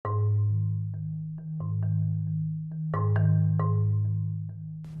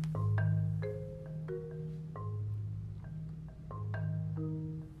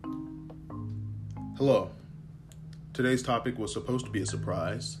Hello. Today's topic was supposed to be a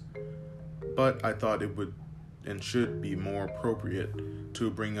surprise, but I thought it would and should be more appropriate to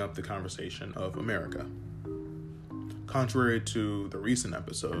bring up the conversation of America. Contrary to the recent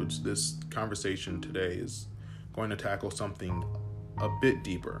episodes, this conversation today is going to tackle something a bit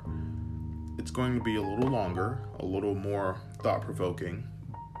deeper. It's going to be a little longer, a little more thought-provoking,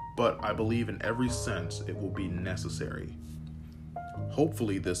 but I believe in every sense it will be necessary.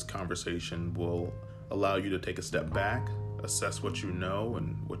 Hopefully this conversation will allow you to take a step back, assess what you know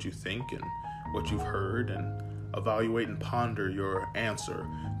and what you think and what you've heard, and evaluate and ponder your answer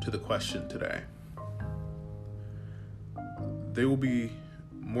to the question today. There will be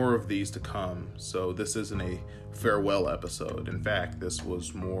more of these to come, so this isn't a farewell episode. In fact, this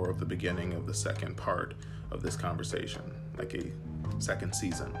was more of the beginning of the second part of this conversation, like a second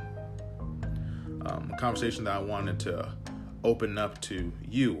season. A conversation that I wanted to open up to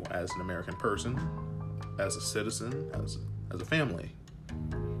you as an American person, as a citizen, as a family.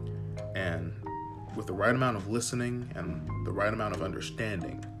 And with the right amount of listening and the right amount of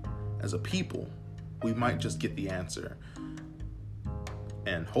understanding, as a people, we might just get the answer.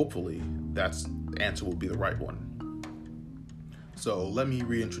 And hopefully the answer will be the right one. So let me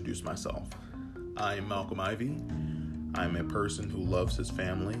reintroduce myself. I'm Malcolm Ivy. I'm a person who loves his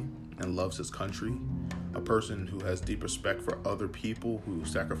family and loves his country, a person who has deep respect for other people who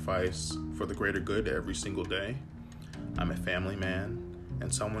sacrifice for the greater good every single day. I'm a family man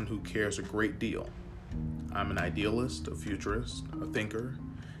and someone who cares a great deal. I'm an idealist, a futurist, a thinker,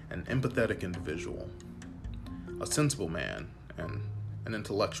 an empathetic individual, a sensible man, and an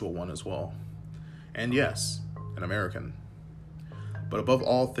intellectual one as well. And yes, an American. But above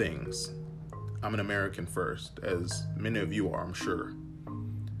all things, I'm an American first, as many of you are, I'm sure.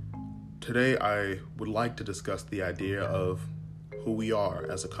 Today, I would like to discuss the idea of who we are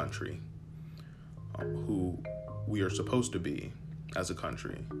as a country, who we are supposed to be as a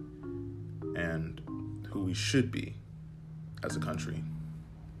country, and who we should be as a country.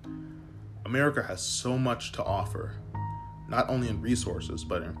 America has so much to offer, not only in resources,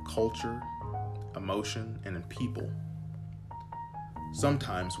 but in culture, emotion, and in people.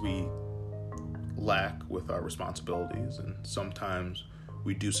 Sometimes we lack with our responsibilities, and sometimes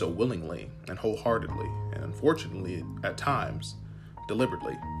we do so willingly and wholeheartedly, and unfortunately, at times,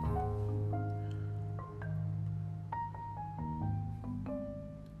 deliberately.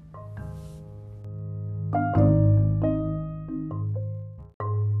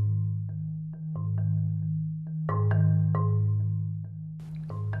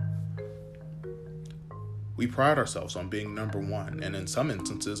 We pride ourselves on being number one, and in some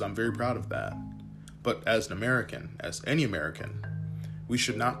instances, I'm very proud of that. But as an American, as any American, we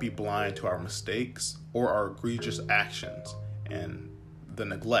should not be blind to our mistakes or our egregious actions and the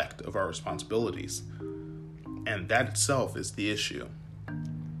neglect of our responsibilities. And that itself is the issue.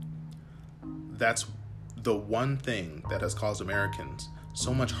 That's the one thing that has caused Americans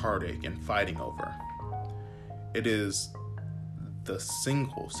so much heartache and fighting over. It is the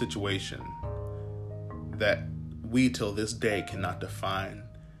single situation that we till this day cannot define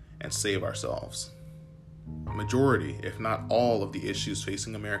and save ourselves. Majority, if not all, of the issues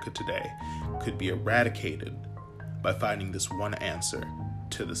facing America today could be eradicated by finding this one answer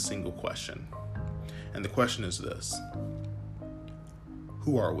to the single question. And the question is this: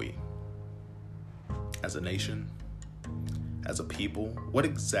 who are we? As a nation? As a people? What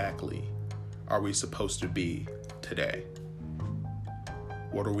exactly are we supposed to be today?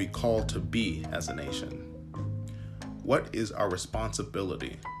 What are we called to be as a nation? What is our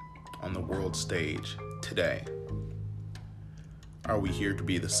responsibility on the world stage today? Are we here to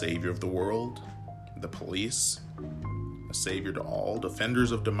be the savior of the world, the police, a savior to all,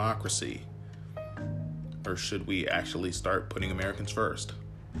 defenders of democracy? Or should we actually start putting Americans first?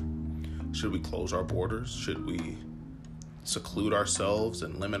 Should we close our borders? Should we seclude ourselves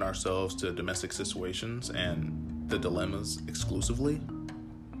and limit ourselves to domestic situations and the dilemmas exclusively?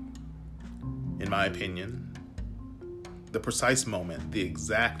 In my opinion, the precise moment, the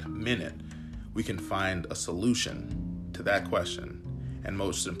exact minute we can find a solution to that question, and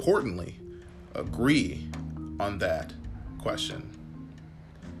most importantly, agree on that question,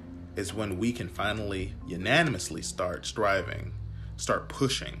 is when we can finally unanimously start striving, start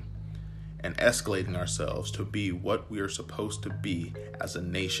pushing, and escalating ourselves to be what we are supposed to be as a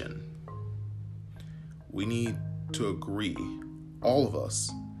nation. We need to agree, all of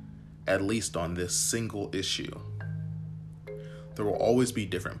us, at least on this single issue. There will always be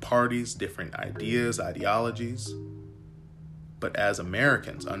different parties, different ideas, ideologies. But as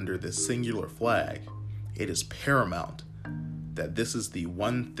Americans under this singular flag, it is paramount that this is the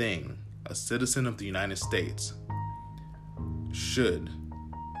one thing a citizen of the United States should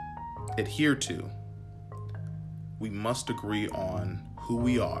adhere to, we must agree on who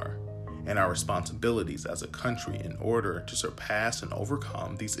we are and our responsibilities as a country in order to surpass and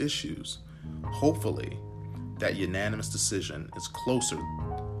overcome these issues. Hopefully, that unanimous decision is closer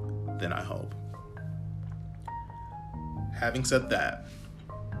than I hope. Having said that,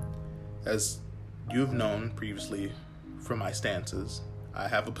 as you have known previously from my stances, I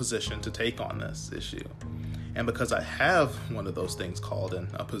have a position to take on this issue. And because I have one of those things called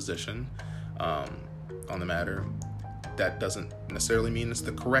a position on the matter, that doesn't necessarily mean it's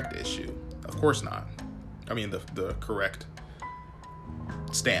the correct issue. Of course not. I mean, the correct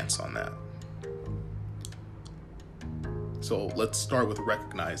stance on that. So let's start with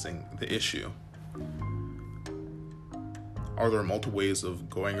recognizing the issue. Are there multiple ways of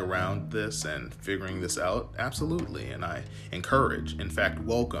going around this and figuring this out? Absolutely. And I encourage, in fact,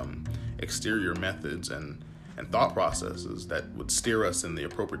 welcome exterior methods and thought processes that would steer us in the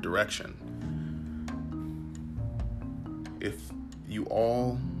appropriate direction. If you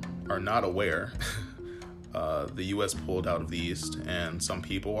all are not aware, the U.S. pulled out of the East, and some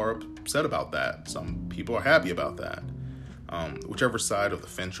people are upset about that. Some people are happy about that. Whichever side of the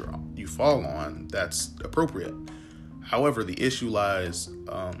fence you fall on, that's appropriate. However, the issue lies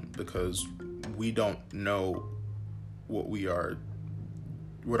because we don't know what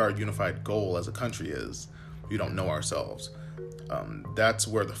our unified goal as a country is. We don't know ourselves. That's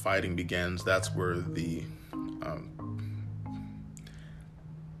where the fighting begins. That's where the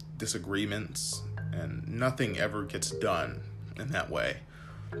disagreements, and nothing ever gets done in that way.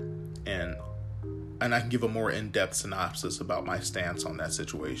 And I can give a more in-depth synopsis about my stance on that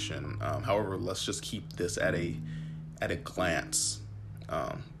situation. However, let's just keep this at a glance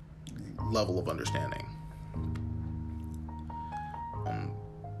level of understanding.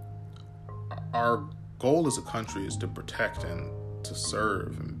 Our goal as a country is to protect and to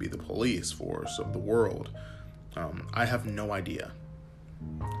serve and be the police force of the world. I have no idea.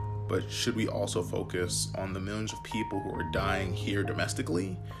 But should we also focus on the millions of people who are dying here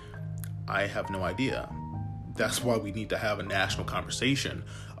domestically? I have no idea. That's why we need to have a national conversation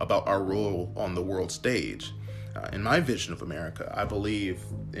about our role on the world stage. In my vision of America, I believe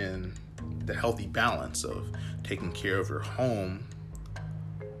in the healthy balance of taking care of your home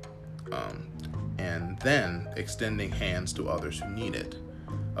and then extending hands to others who need it.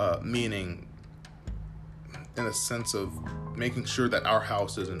 Meaning, in a sense of making sure that our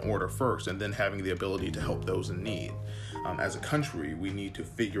house is in order first and then having the ability to help those in need. As a country, we need to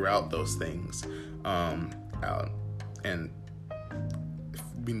figure out those things out, and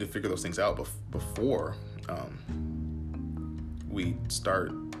we need to figure those things out before we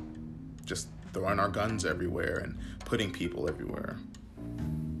start just throwing our guns everywhere and putting people everywhere.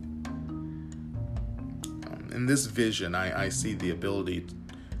 In this vision, I see the ability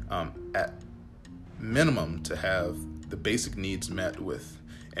at minimum to have the basic needs met with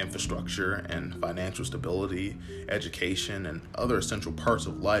infrastructure and financial stability, education, and other essential parts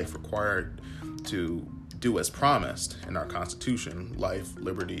of life required to do as promised in our Constitution: life,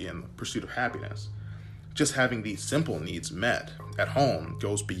 liberty, and the pursuit of happiness. Just having these simple needs met at home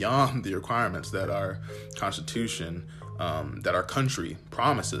goes beyond the requirements that our Constitution, that our country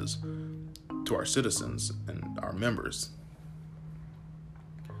promises to our citizens and our members.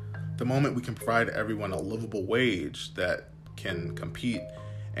 The moment we can provide everyone a livable wage that can compete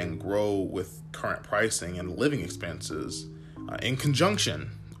and grow with current pricing and living expenses, in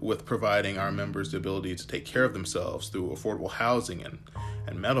conjunction with providing our members the ability to take care of themselves through affordable housing and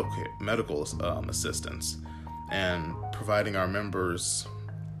medical assistance, and providing our members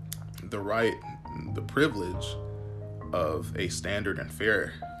the privilege of a standard and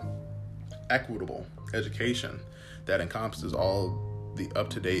fair, equitable education that encompasses all the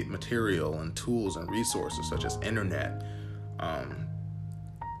up-to-date material and tools and resources such as internet,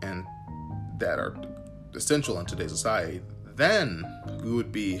 and that are essential in today's society, then we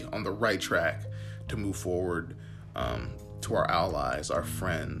would be on the right track to move forward to our allies, our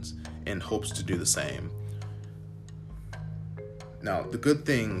friends, in hopes to do the same. Now, the good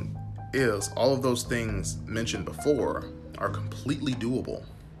thing is all of those things mentioned before are completely doable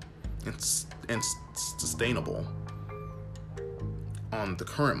and sustainable on the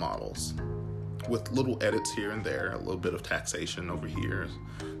current models, with little edits here and there, a little bit of taxation over here,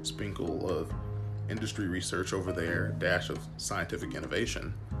 sprinkle of industry research over there, a dash of scientific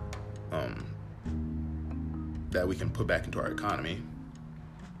innovation that we can put back into our economy,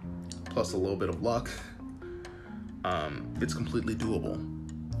 plus a little bit of luck. It's completely doable.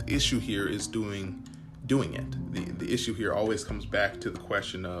 The issue here is doing it. The issue here always comes back to the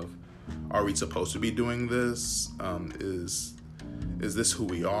question of Are we supposed to be doing this? Is this who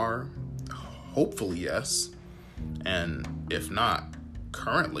we are? Hopefully, yes. And if not,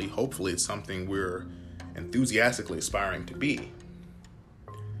 currently, hopefully it's something we're enthusiastically aspiring to be.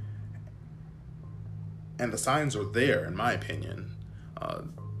 And the signs are there, in my opinion.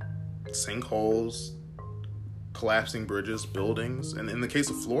 Sinkholes, collapsing bridges, buildings. And in the case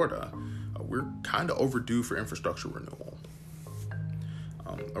of Florida, we're kind of overdue for infrastructure renewal.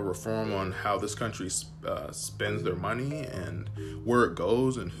 A reform on how this country spends their money and where it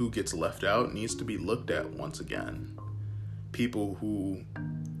goes and who gets left out needs to be looked at once again. People who,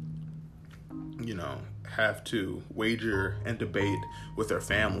 have to wager and debate with their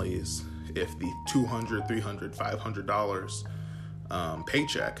families if the $200, $300, $500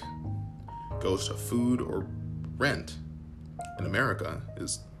 paycheck goes to food or rent in America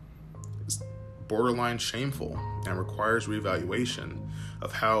is borderline shameful and requires reevaluation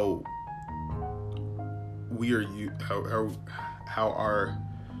of how how our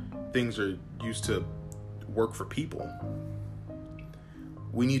things are used to work for people.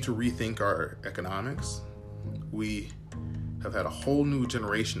 We need to rethink our economics. We have had a whole new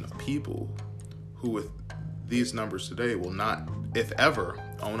generation of people who, with these numbers today, will not, if ever,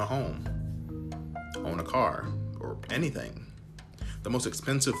 own a home, own a car, or anything. The most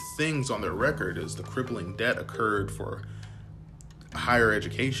expensive things on their record is the crippling debt occurred for higher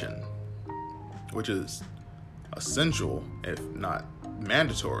education, which is essential, if not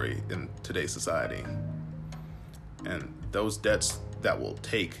mandatory, in today's society. And those debts that will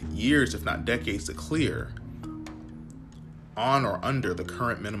take years, if not decades, to clear on or under the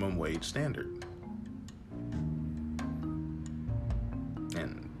current minimum wage standard.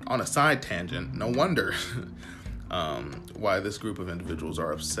 And on a side tangent, no wonder why this group of individuals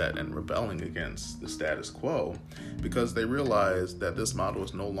are upset and rebelling against the status quo, because they realize that this model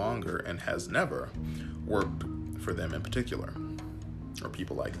is no longer and has never worked for them in particular, or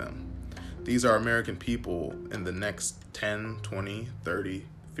people like them. These are American people in the next 10, 20, 30,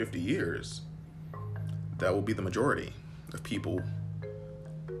 50 years. That will be the majority of people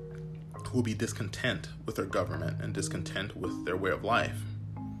who will be discontent with their government and discontent with their way of life.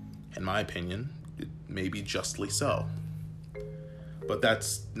 In my opinion, it may be justly so. But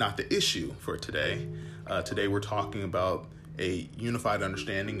that's not the issue for today. Today we're talking about a unified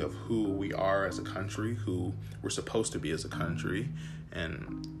understanding of who we are as a country, who we're supposed to be as a country,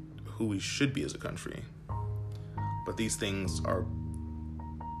 and who we should be as a country. But these things are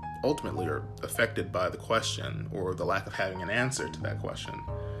ultimately affected by the question or the lack of having an answer to that question.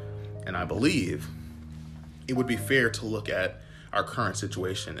 And I believe it would be fair to look at our current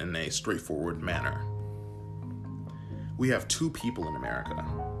situation in a straightforward manner. We have two people in America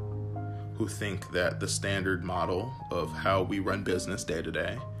who think that the standard model of how we run business day to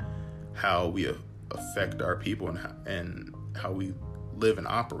day, how we affect our people, and how we live and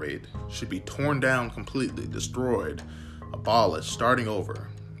operate should be torn down completely, destroyed, abolished, starting over,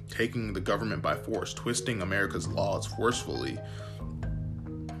 taking the government by force, twisting America's laws forcefully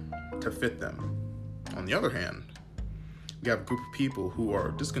to fit them. On the other hand, we have a group of people who are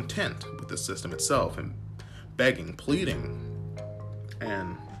discontent with the system itself and begging, pleading,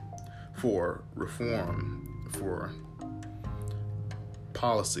 and for reform, for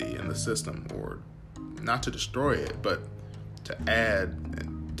policy in the system, or not to destroy it, but to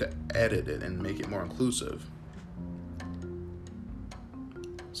edit it and make it more inclusive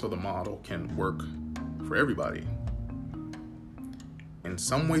so the model can work for everybody. In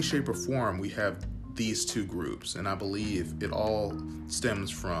some way, shape, or form, we have these two groups, and I believe it all stems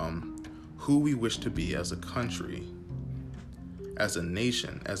from who we wish to be as a country, as a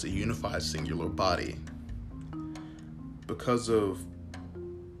nation, as a unified singular body. Because of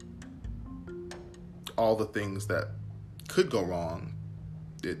all the things that could go wrong,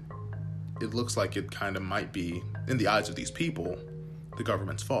 it looks like it kind of might be, in the eyes of these people, the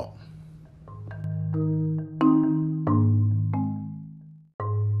government's fault.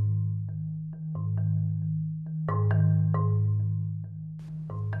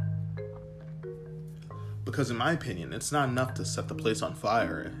 Because in my opinion, it's not enough to set the place on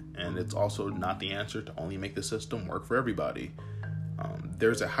fire, and it's also not the answer to only make the system work for everybody.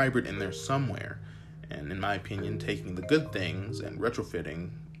 There's a hybrid in there somewhere, and in my opinion, taking the good things and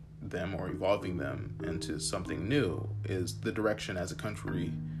retrofitting them or evolving them into something new is the direction as a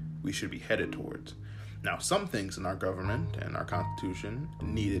country we should be headed towards. Now, some things in our government and our Constitution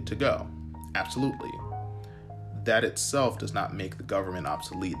needed to go. Absolutely. That itself does not make the government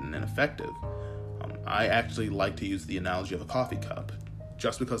obsolete and ineffective. I actually like to use the analogy of a coffee cup.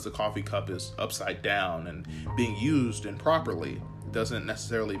 Just because the coffee cup is upside down and being used improperly doesn't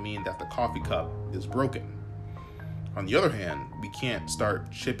necessarily mean that the coffee cup is broken. On the other hand, we can't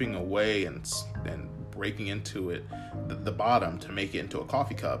start chipping away and breaking into it, the bottom, to make it into a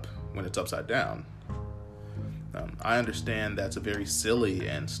coffee cup when it's upside down. I understand that's a very silly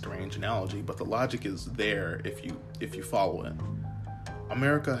and strange analogy, but the logic is there if you follow it.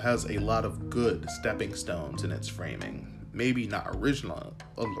 America has a lot of good stepping stones in its framing. Maybe not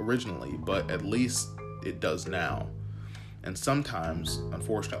originally, but at least it does now. And sometimes,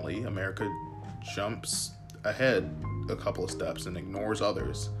 unfortunately, America jumps ahead a couple of steps and ignores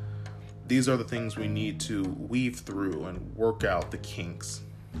others. These are the things we need to weave through and work out the kinks.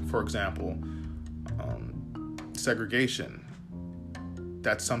 For example, segregation.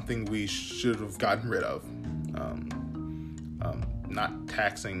 That's something we should have gotten rid of. Not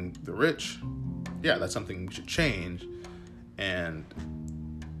taxing the rich. Yeah, that's something we should change and,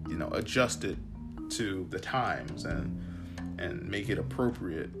 adjust it to the times and make it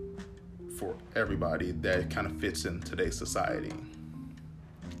appropriate for everybody that kind of fits in today's society.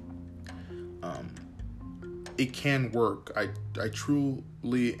 It can work. I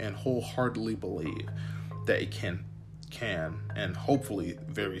truly and wholeheartedly believe that it can, and hopefully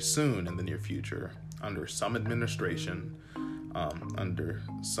very soon in the near future, under some administration, under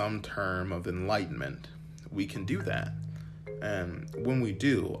some term of enlightenment, we can do that. And when we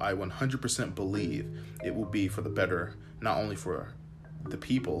do, I 100% believe it will be for the better, not only for the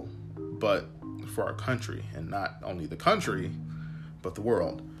people, but for our country, and not only the country, but the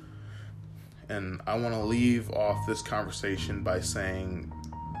world. And I want to leave off this conversation by saying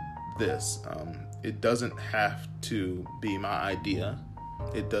this. It doesn't have to be my idea.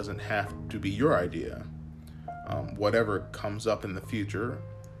 It doesn't have to be your idea. Whatever comes up in the future,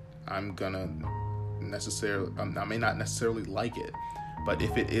 I may not necessarily like it, but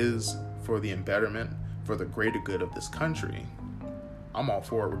if it is for the betterment, for the greater good of this country, I'm all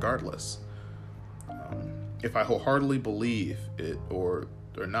for it regardless. If I wholeheartedly believe it or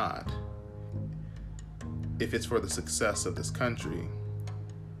not, if it's for the success of this country,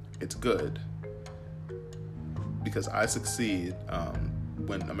 it's good. Because I succeed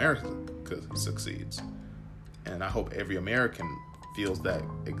when America succeeds. And I hope every American feels that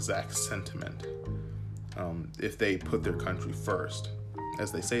exact sentiment if they put their country first,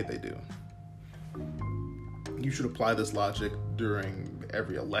 as they say they do. You should apply this logic during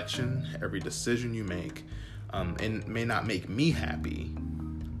every election, every decision you make. It may not make me happy,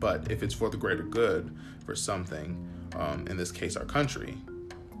 but if it's for the greater good, for something, in this case our country,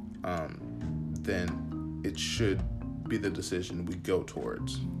 then it should be the decision we go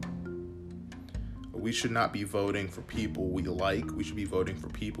towards. We should not be voting for people we like. We should be voting for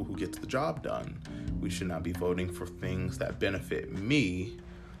people who get the job done. We should not be voting for things that benefit me,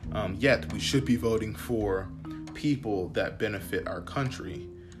 yet we should be voting for people that benefit our country.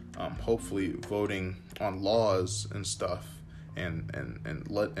 Hopefully voting on laws and stuff and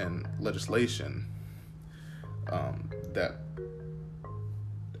legislation that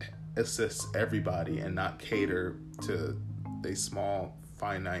assists everybody and not cater to a small,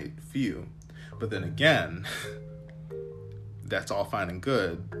 finite few. But then again, that's all fine and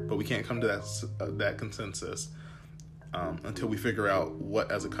good, but we can't come to that consensus until we figure out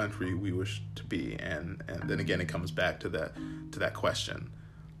what, as a country, we wish to be. And then again, it comes back to that question.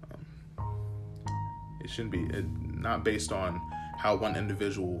 It shouldn't be not based on how one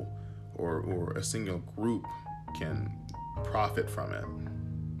individual or a single group can profit from it.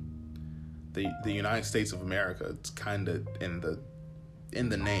 The United States of America, it's kind of in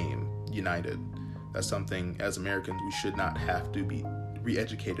the name united. That's something as Americans we should not have to be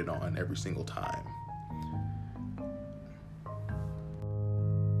re-educated on every single time.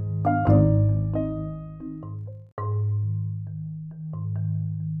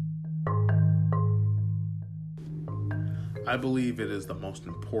 I believe it is the most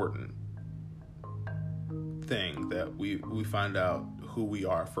important thing that we find out who we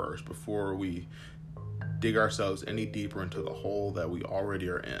are first before we dig ourselves any deeper into the hole that we already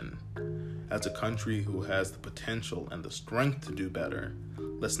are in. As a country who has the potential and the strength to do better,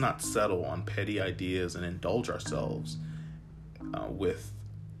 let's not settle on petty ideas and indulge ourselves with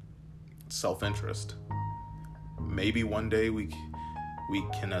self-interest. Maybe one day we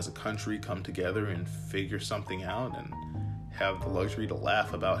can, as a country, come together and figure something out and have the luxury to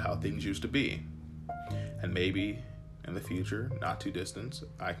laugh about how things used to be. And maybe in the future, not too distant,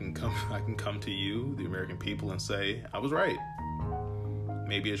 I can come to you, the American people, and say, I was right.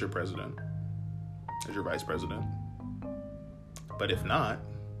 Maybe as your president, as your vice president. But if not,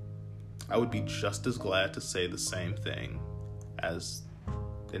 I would be just as glad to say the same thing as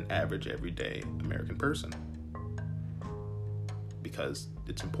an average, everyday American person. because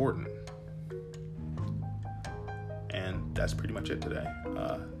it's important. And that's pretty much it today.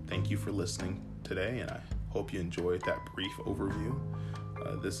 Thank you for listening today, and I hope you enjoyed that brief overview.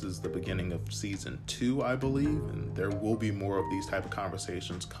 This is the beginning of season 2, I believe, and there will be more of these type of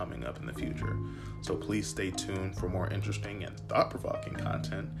conversations coming up in the future. So please stay tuned for more interesting and thought-provoking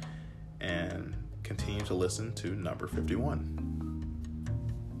content, and continue to listen to Number 51.